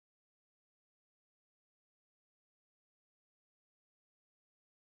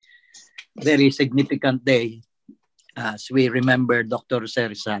very significant day as we remember Dr. Jose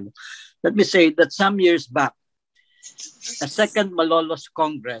Rizal. Let me say that some years back, a second Malolos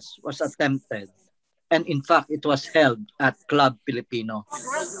Congress was attempted, and in fact, it was held at Club Filipino.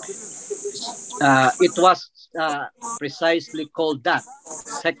 It was precisely called that,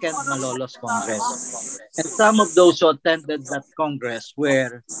 Second Malolos Congress. And some of those who attended that Congress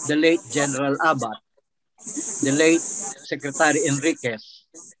were the late General Abat, the late Secretary Enriquez,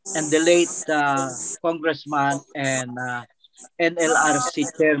 and the late Congressman and NLRC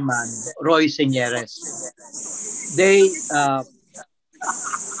Chairman Roy Señeres. They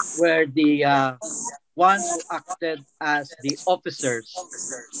were the ones who acted as the officers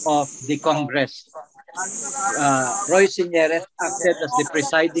of the Congress. Roy Señeres acted as the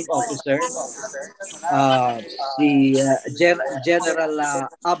presiding officer. General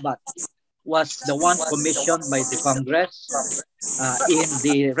Abat was the one commissioned by the Congress in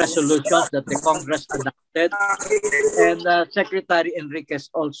the resolutions that the Congress adopted. And Secretary Enriquez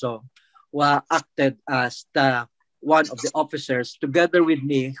also acted as one of the officers together with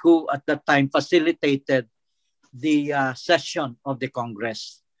me who at that time facilitated the session of the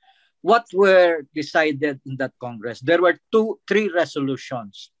Congress. What were decided in that Congress? There were three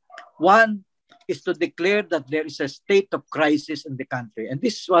resolutions. One is to declare that there is a state of crisis in the country. And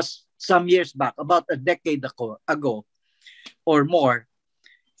this was some years back, about a decade ago or more.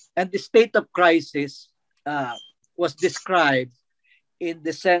 And the state of crisis was described in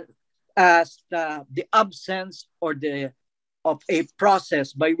the sense as the absence of a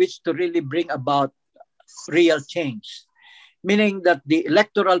process by which to really bring about real change. Meaning that the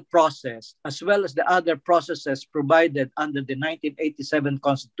electoral process, as well as the other processes provided under the 1987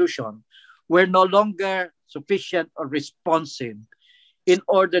 Constitution, were no longer sufficient or responsive in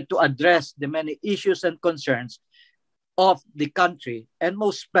order to address the many issues and concerns of the country, and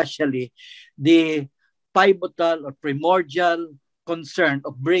most especially the pivotal or primordial concern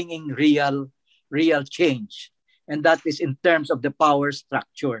of bringing real change. And that is in terms of the power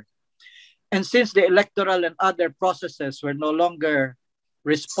structure. And since the electoral and other processes were no longer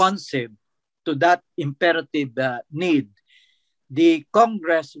responsive to that imperative need, the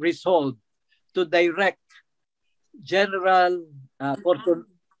Congress resolved to direct General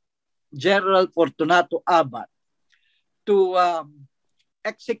Fortunato Abat to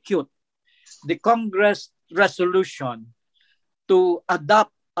execute the Congress resolution to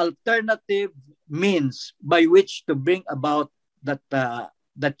adopt alternative means by which to bring about that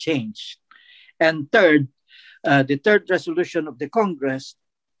change. And third, the third resolution of the Congress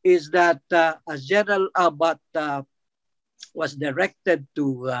is that as General Abat was directed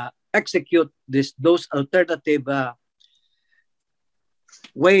to execute those alternative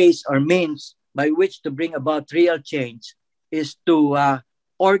ways or means by which to bring about real change, is to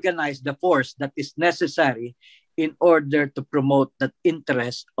organize the force that is necessary in order to promote that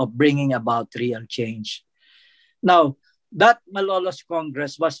interest of bringing about real change. Now, that Malolos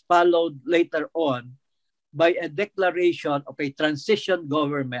Congress was followed later on by a declaration of a transition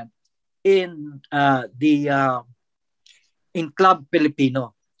government in Club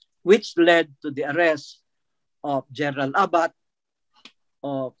Filipino, which led to the arrest of General Abat,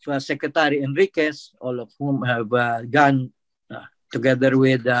 of Secretary Enriquez, all of whom have gone together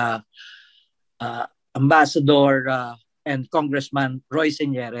with Ambassador and Congressman Roy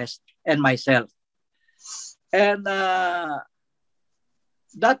Señeres and myself. And that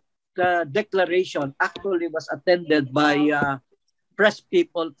declaration actually was attended by press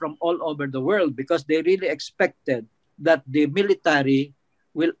people from all over the world, because they really expected that the military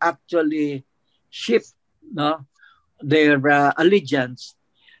will actually shift their allegiance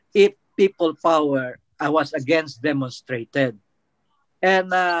if people power was against demonstrated.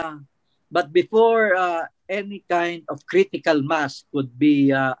 And but before any kind of critical mass could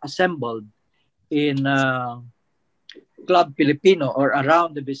be assembled in Club Filipino or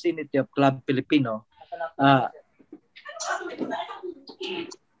around the vicinity of Club Filipino,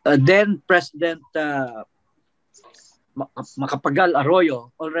 then President Macapagal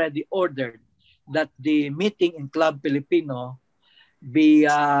Arroyo already ordered that the meeting in Club Filipino be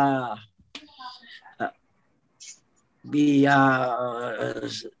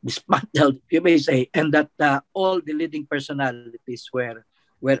dismantled, you may say, and that all the leading personalities were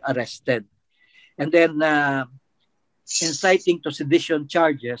arrested. And then inciting to sedition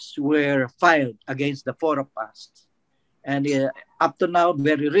charges were filed against the four of us. And up to now,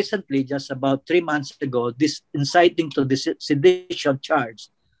 very recently, just about 3 months ago, this inciting to the sedition charge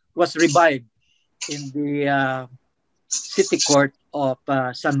was revived in the City Court of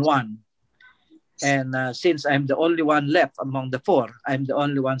San Juan. And since I'm the only one left among the four, I'm the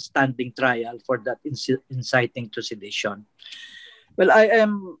only one standing trial for that inciting to sedition. Well, I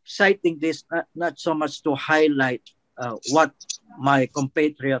am citing this not so much to highlight what my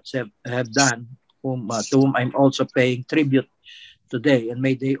compatriots have done, to whom I'm also paying tribute today, and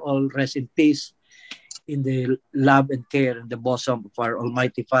may they all rest in peace in the love and care in the bosom of our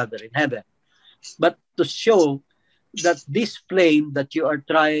Almighty Father in heaven. But to show that this flame that you are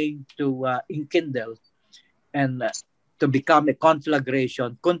trying to enkindle and to become a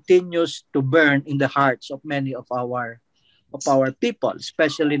conflagration continues to burn in the hearts of many of our people,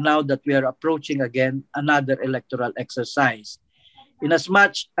 especially now that we are approaching again another electoral exercise.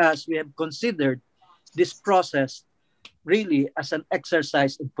 Inasmuch as we have considered this process really as an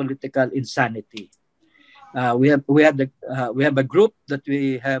exercise in political insanity. We have a group that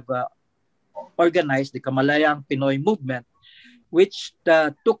we have organized, the Kamalayang Pinoy Movement, which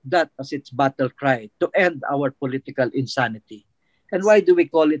took that as its battle cry to end our political insanity. And why do we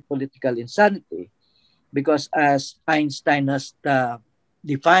call it political insanity? Because as Einstein has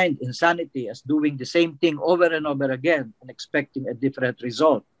defined insanity as doing the same thing over and over again and expecting a different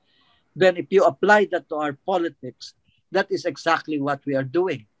result, then if you apply that to our politics, that is exactly what we are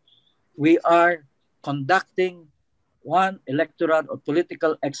doing. We are conducting one electoral or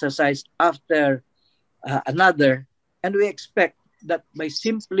political exercise after another, and we expect that by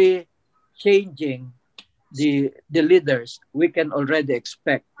simply changing the leaders, we can already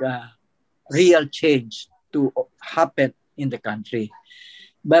expect real change to happen in the country.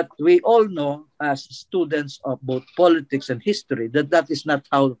 But we all know, as students of both politics and history, that that is not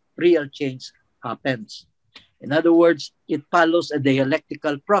how real change happens. In other words, it follows a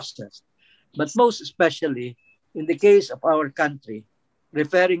dialectical process. But most especially, in the case of our country,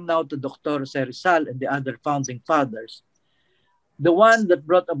 referring now to Dr. Jose Rizal and the other founding fathers, the one that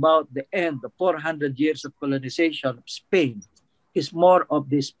brought about the end of 400 years of colonization of Spain is more of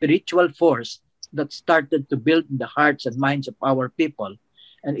the spiritual force that started to build in the hearts and minds of our people.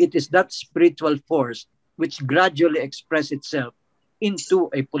 And it is that spiritual force which gradually expressed itself into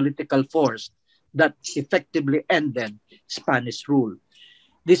a political force that effectively ended Spanish rule.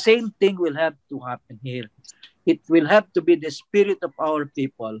 The same thing will have to happen here. It will have to be the spirit of our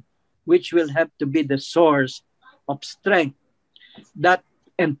people, which will have to be the source of strength that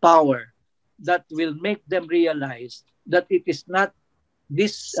and power that will make them realize that it is not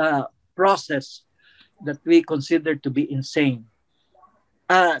this process that we consider to be insane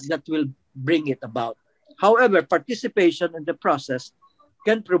that will bring it about. However, participation in the process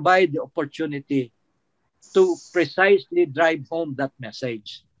can provide the opportunity to precisely drive home that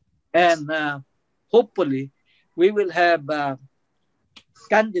message. And hopefully, we will have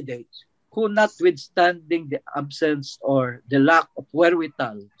candidates who, notwithstanding the absence or the lack of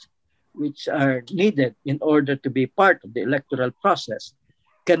wherewithal which are needed in order to be part of the electoral process,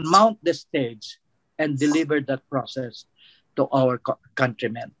 can mount the stage and deliver that process to our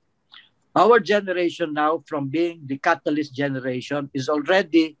countrymen. Our generation now, from being the catalyst generation, is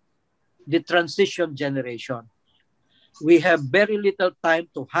already the transition generation. We have very little time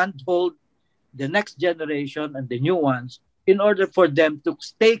to handhold the next generation and the new ones in order for them to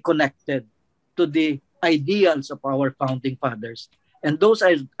stay connected to the ideals of our founding fathers. And those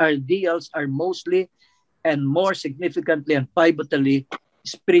ideals are mostly and more significantly and pivotally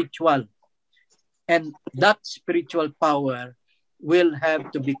spiritual. And that spiritual power will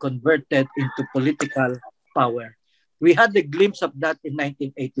have to be converted into political power. We had a glimpse of that in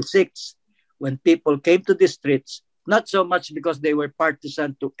 1986 when people came to the streets, not so much because they were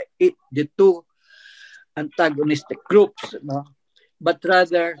partisan to the two antagonistic groups, no? But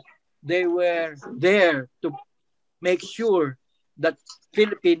rather they were there to make sure that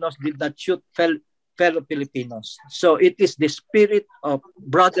Filipinos did not shoot fellow Filipinos. So it is the spirit of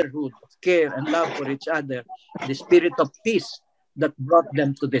brotherhood, of care and love for each other, the spirit of peace that brought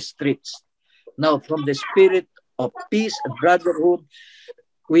them to the streets. Now, from the spirit of peace and brotherhood,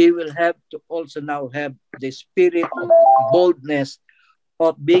 we will have to also now have the spirit of boldness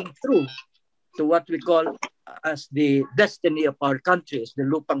of being true to what we call as the destiny of our country, is the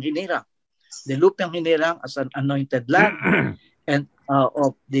Lupang Hinirang. The Lupang Hinirang as an anointed land and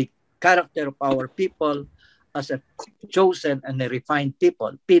of the character of our people as a chosen and a refined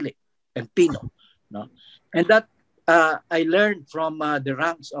people, Pili and Pino. No? And that I learned from the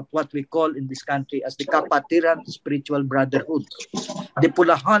ranks of what we call in this country as the Kapatiran Spiritual Brotherhood. The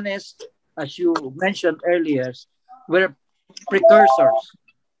Pulahanes, as you mentioned earlier, were precursors,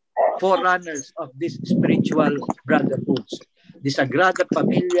 forerunners of these spiritual brotherhoods. the Sagrada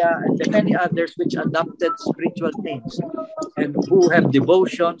Familia, and the many others which adopted spiritual things and who have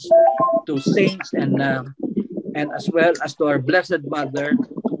devotions to saints and as well as to our Blessed Mother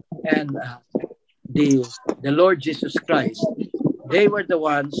and the Lord Jesus Christ. They were the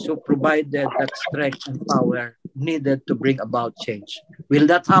ones who provided that strength and power needed to bring about change. Will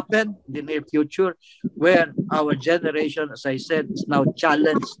that happen in the near future, where our generation, as I said, is now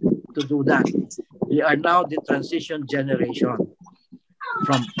challenged to do that? We are now the transition generation.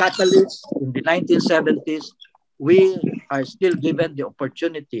 From Catholics in the 1970s, we are still given the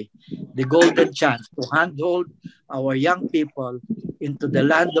opportunity, the golden chance to handhold our young people into the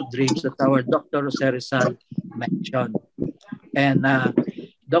land of dreams that our Dr. Jose Rizal mentioned. And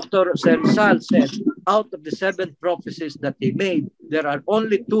Dr. Jose Rizal said, out of the 7 prophecies that he made, there are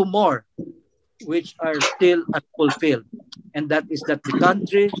only 2 more which are still unfulfilled. And that is that the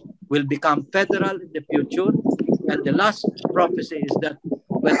country will become federal in the future. And the last prophecy is that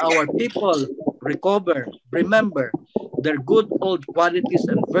when our people remember their good old qualities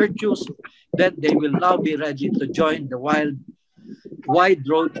and virtues, then they will now be ready to join the wide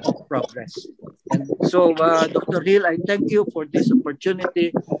road of progress. And so, Dr. Hill, I thank you for this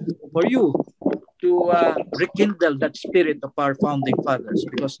opportunity for you to rekindle that spirit of our founding fathers.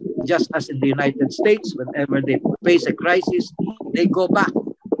 Because just as in the United States, whenever they face a crisis, they go back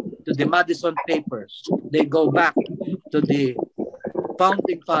to the Madison Papers. They go back to the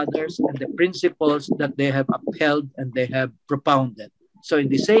founding fathers and the principles that they have upheld and they have propounded. So in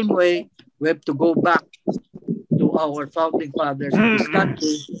the same way, we have to go back to our founding fathers in this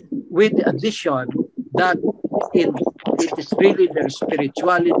country with the addition that it is really their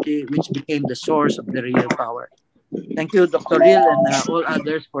spirituality which became the source of the real power. Thank you, Dr. Hill, and all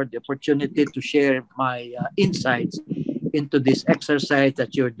others for the opportunity to share my insights into this exercise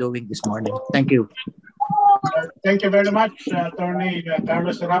that you're doing this morning. Thank you. Thank you very much, Attorney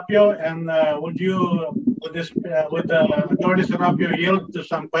Carlos Serapio. And would Attorney Serapio yield to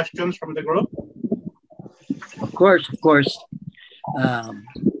some questions from the group? Of course.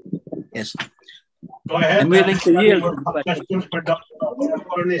 Yes. Go ahead. I'm willing to yield questions for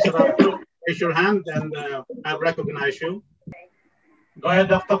Attorney Serapio. Raise your hand and I'll recognize you. Go ahead,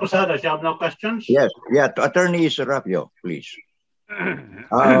 Dr. Posadas. You have no questions? Yes. Yeah. To Attorney Serapio, please.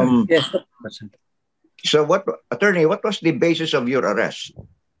 Yes. So, Attorney, what was the basis of your arrest?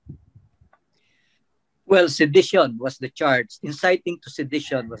 Well, sedition was the charge. Inciting to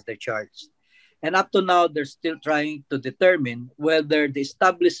sedition was the charge. And up to now, they're still trying to determine whether the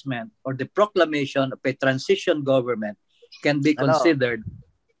establishment or the proclamation of a transition government can be considered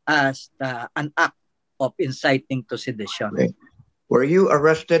as an act of inciting to sedition. Okay. Were you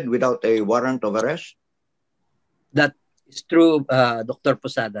arrested without a warrant of arrest? That is true, Dr.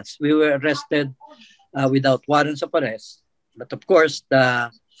 Posadas. We were arrested without warrants of arrest. But of course,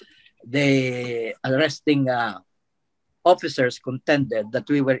 the arresting officers contended that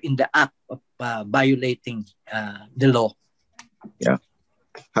we were in the act of violating the law. Yeah.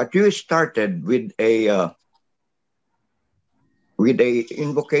 Had you started with a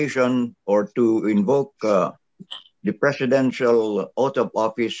invocation or to invoke the presidential oath of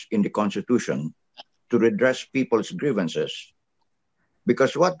office in the Constitution to redress people's grievances?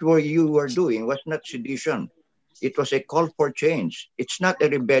 Because what you were doing was not sedition. It was a call for change. It's not a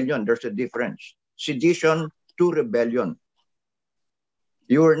rebellion. There's a difference. Sedition to rebellion.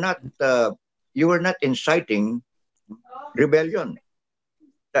 You were not inciting rebellion.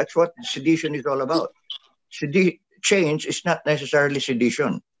 That's what sedition is all about. Change is not necessarily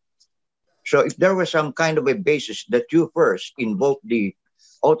sedition. So if there was some kind of a basis that you first invoked the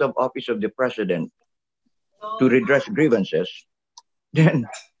oath of office of the president to redress grievances, then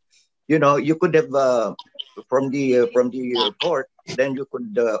you could have from the court. Then you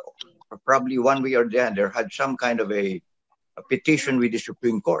could probably one way or the other had some kind of a petition with the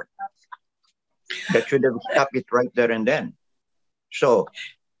Supreme Court that should have stopped it right there and then. So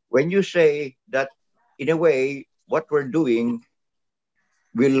when you say that, in a way, what we're doing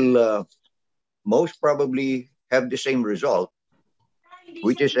will most probably have the same result,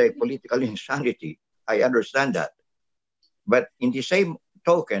 which is a political insanity, I understand that. But in the same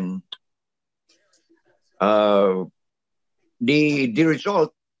token, the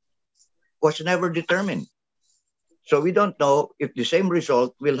result was never determined. So we don't know if the same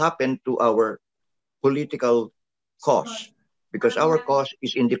result will happen to our political cause, because our cause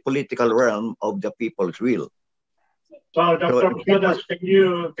is in the political realm of the people's will. So, Dr. Posadas, can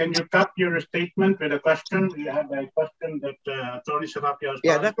you cap your statement with a question? You have a question that Attorney Serapio has.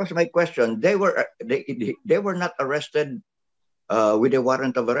 Yeah, that was my question. They were not arrested with a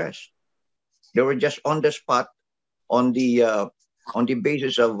warrant of arrest. They were just on the spot on the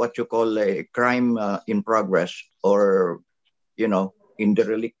basis of what you call a crime in progress, or in the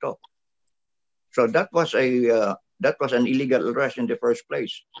delicto. So that was an illegal arrest in the first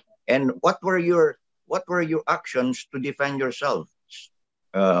place. And what were your actions to defend yourself,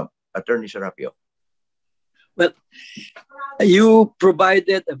 Attorney Serapio? Well, you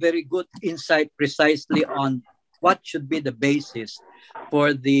provided a very good insight precisely on what should be the basis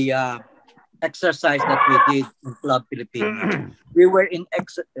for the exercise that we did in Club Filipino. We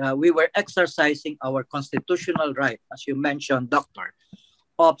were exercising our constitutional right, as you mentioned, Doctor,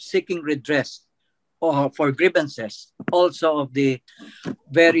 of seeking redress or for grievances, also of the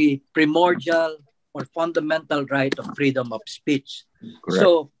very primordial or fundamental right of freedom of speech. Correct.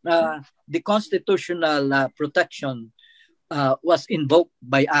 So the constitutional protection was invoked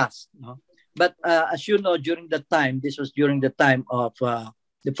by us. No? But as you know, this was during the time of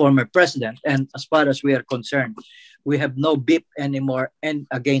the former president. And as far as we are concerned, we have no beef anymore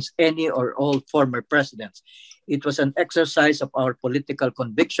against any or all former presidents. It was an exercise of our political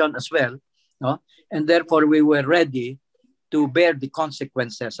conviction as well. No? And therefore, we were ready to bear the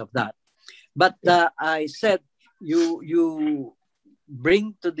consequences of that. But I said, you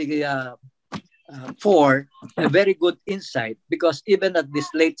bring to the fore a very good insight, because even at this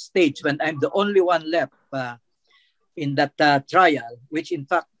late stage, when I'm the only one left in that trial, which in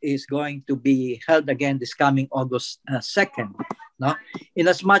fact is going to be held again this coming August 2nd, no? In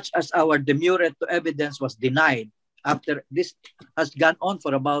as much as our demurrer to evidence was denied, after this has gone on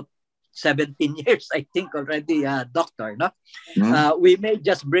for about 17 years, I think already, Doctor, no? We may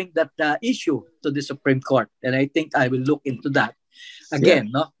just bring that issue to the Supreme Court, and I think I will look into that again,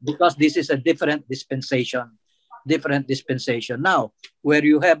 no? Because this is a different dispensation now, where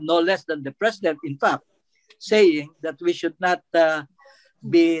you have no less than the president, in fact, saying that we should not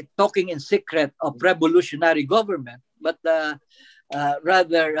be talking in secret of revolutionary government, but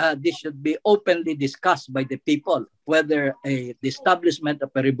rather this should be openly discussed by the people, whether the establishment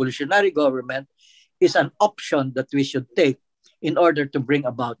of a revolutionary government is an option that we should take in order to bring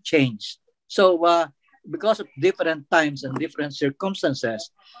about change. So because of different times and different circumstances,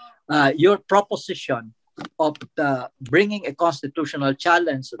 your proposition of bringing a constitutional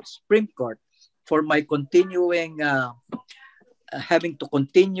challenge to the Supreme Court for my continuing, having to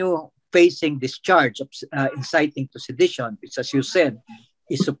continue facing this charge of inciting to sedition, which, as you said,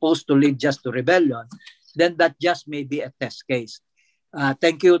 is supposed to lead just to rebellion, then that just may be a test case.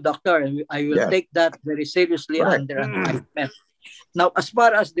 Thank you, Doctor. And I will take that very seriously under indictment. Now, as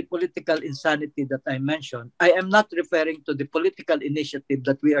far as the political insanity that I mentioned, I am not referring to the political initiative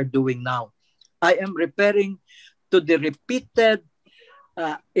that we are doing now. I am referring to the repeated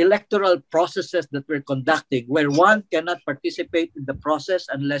electoral processes that we're conducting, where one cannot participate in the process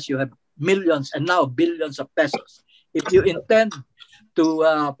unless you have millions and now billions of pesos. If you intend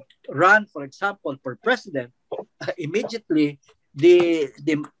to run, for example, for president, immediately the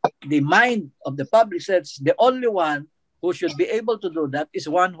mind of the public says the only one who should be able to do that is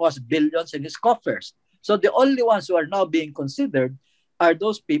one who has billions in his coffers. So the only ones who are now being considered are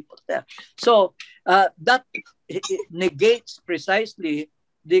those people there. So that negates precisely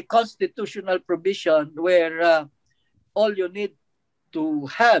the constitutional provision where all you need to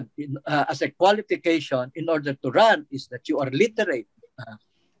have as a qualification in order to run is that you are literate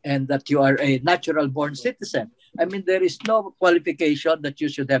and that you are a natural born citizen. I mean, there is no qualification that you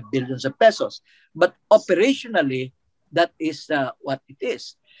should have billions of pesos. But operationally, that is what it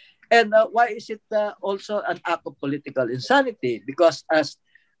is. And why is it also an act of political insanity? Because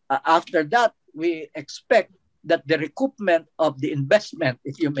after that, we expect that the recoupment of the investment,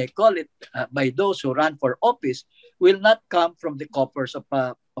 if you may call it, by those who run for office will not come from the coffers of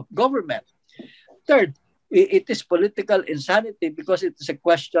government. Third, it is political insanity because it is a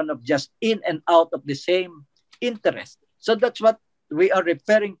question of just in and out of the same interest. So that's what we are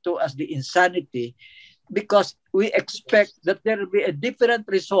referring to as the insanity, because we expect that there will be a different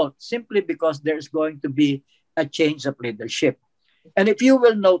result simply because there's going to be a change of leadership. And if you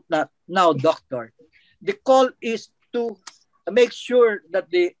will note that now, Doctor, the call is to make sure that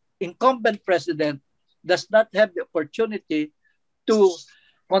the incumbent president does not have the opportunity to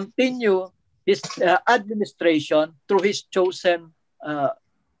continue his administration through his chosen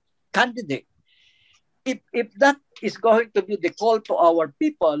candidate. If that is going to be the call to our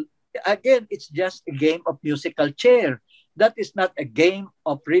people, again, it's just a game of musical chair. That is not a game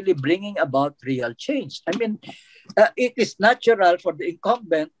of really bringing about real change. I mean, it is natural for the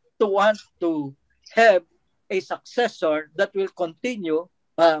incumbent to want to have a successor that will continue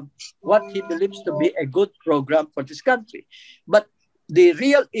what he believes to be a good program for this country. But the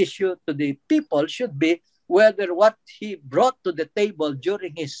real issue to the people should be whether what he brought to the table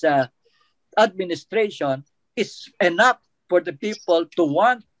during his administration is enough for the people to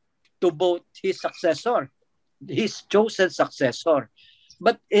want to vote his successor, his chosen successor.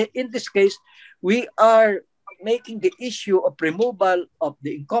 But in this case, we are making the issue of removal of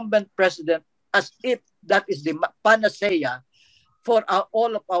the incumbent president as if that is the panacea for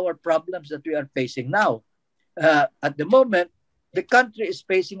all of our problems that we are facing now. At the moment, the country is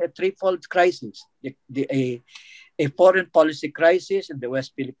facing a threefold crisis: a foreign policy crisis in the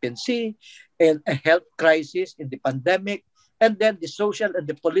West Philippine Sea, and a health crisis in the pandemic, and then the social and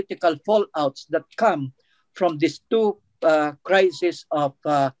the political fallouts that come from these two crises of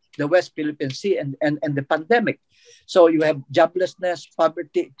the West Philippine Sea and the pandemic. So you have joblessness,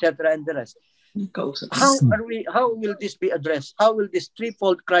 poverty, etc., and the rest. How will this be addressed? How will this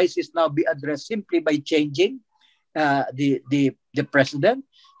threefold crisis now be addressed? Simply by changing the president,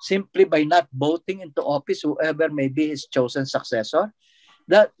 simply by not voting into office whoever may be his chosen successor?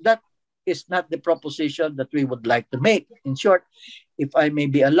 That is not the proposition that we would like to make. In short, if I may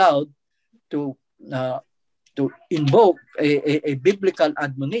be allowed to invoke a biblical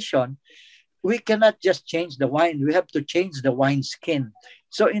admonition, we cannot just change the wine. We have to change the wine skin.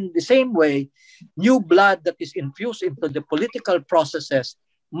 So in the same way, new blood that is infused into the political processes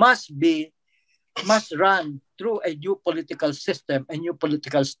must run through a new political system, a new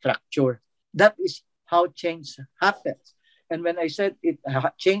political structure. That is how change happens. And when I said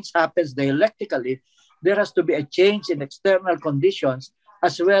change happens dialectically, there has to be a change in external conditions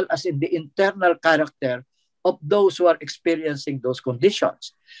as well as in the internal character of those who are experiencing those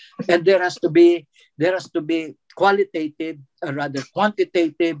conditions. And there has to be qualitative, rather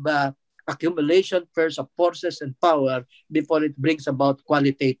quantitative accumulation first of forces and power before it brings about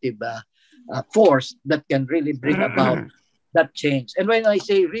qualitative force that can really bring about that change. And when I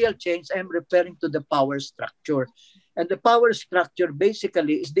say real change, I'm referring to the power structure. And the power structure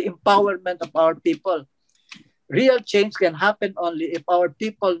basically is the empowerment of our people. Real change can happen only if our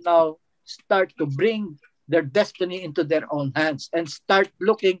people now start to bring their destiny into their own hands and start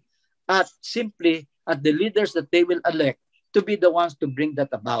looking at simply at the leaders that they will elect to be the ones to bring that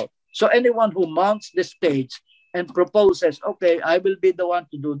about. So anyone who mounts the stage and proposes, okay, I will be the one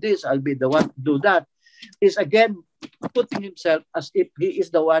to do this, I'll be the one to do that, is again putting himself as if he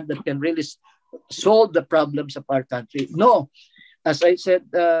is the one that can really solve the problems of our country. No, as I said,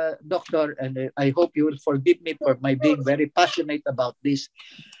 Doctor, and I hope you will forgive me for my being very passionate about this,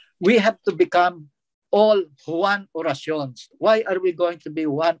 we have to become all Juan orations. Why are we going to be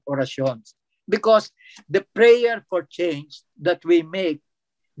Juan orations? Because the prayer for change that we make,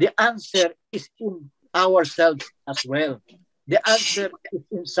 the answer is in ourselves as well. The answer is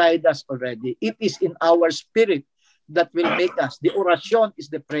inside us already. It is in our spirit that will make us. The oración is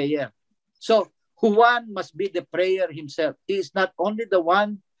the prayer. So Juan must be the prayer himself. He is not only the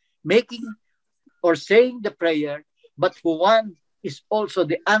one making or saying the prayer, but Juan is also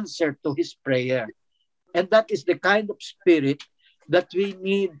the answer to his prayer. And that is the kind of spirit that we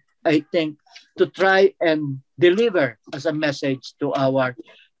need, I think, to try and deliver as a message to our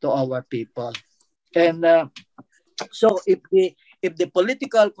people. And so if the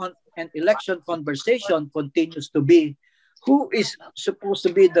political and election conversation continues to be who is supposed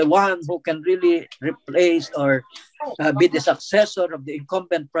to be the one who can really replace or be the successor of the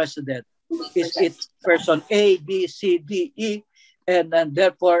incumbent president, is it person A, B, C, D, E? And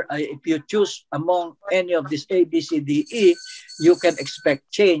therefore, if you choose among any of these A, B, C, D, E, you can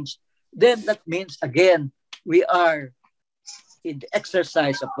expect change. Then that means, again, we are in the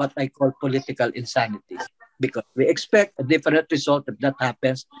exercise of what I call political insanity, because we expect a different result if that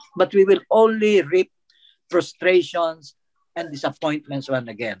happens, but we will only reap frustrations and disappointments once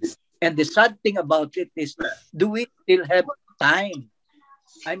again. And the sad thing about it is, do we still have time?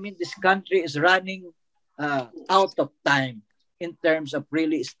 I mean, this country is running out of time in terms of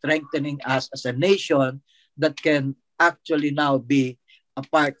really strengthening us as a nation that can actually now be a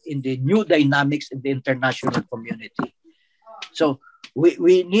part in the new dynamics in the international community. So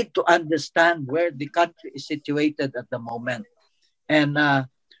we need to understand where the country is situated at the moment. And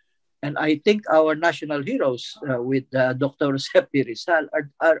I think our national heroes with Dr. Josepe Rizal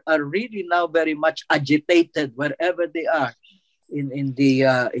are really now very much agitated wherever they are in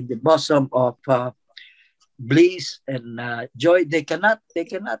the bosom of bliss and joy. They cannot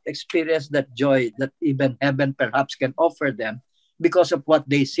experience that joy that even heaven perhaps can offer them because of what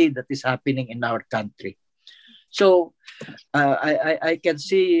they see that is happening in our country. So I can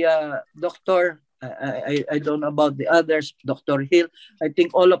see Doctor, I don't know about the others, Dr. Hill. I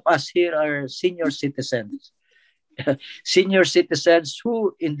think all of us here are senior citizens. senior citizens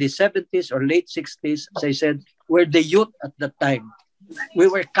who in the 70s or late 60s, as I said, were the youth at the time. We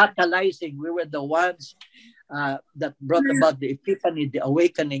were catalyzing. We were the ones that brought about the epiphany, the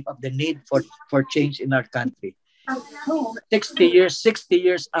awakening of the need for change in our country. 60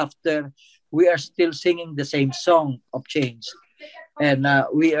 years after, we are still singing the same song of change. And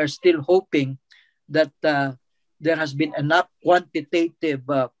we are still hoping that there has been enough quantitative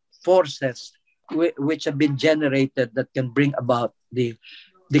forces which have been generated that can bring about the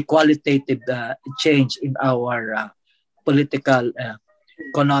qualitative change in our political,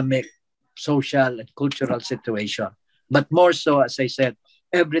 economic, social, and cultural situation. But more so, as I said,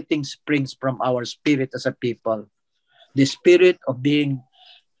 everything springs from our spirit as a people. The spirit of being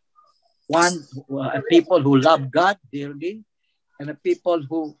one, a people who love God dearly, and a people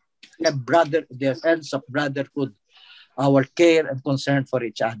who have their sense of brotherhood, our care and concern for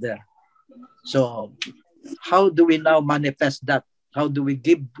each other. So how do we now manifest that? How do we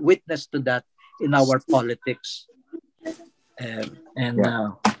give witness to that in our politics?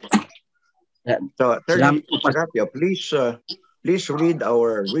 So, Attorney Sarapia, please read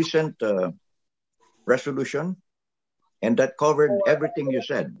our recent resolution, and that covered everything you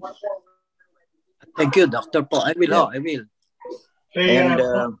said. Thank you, Dr. Paul. I will. Hey, And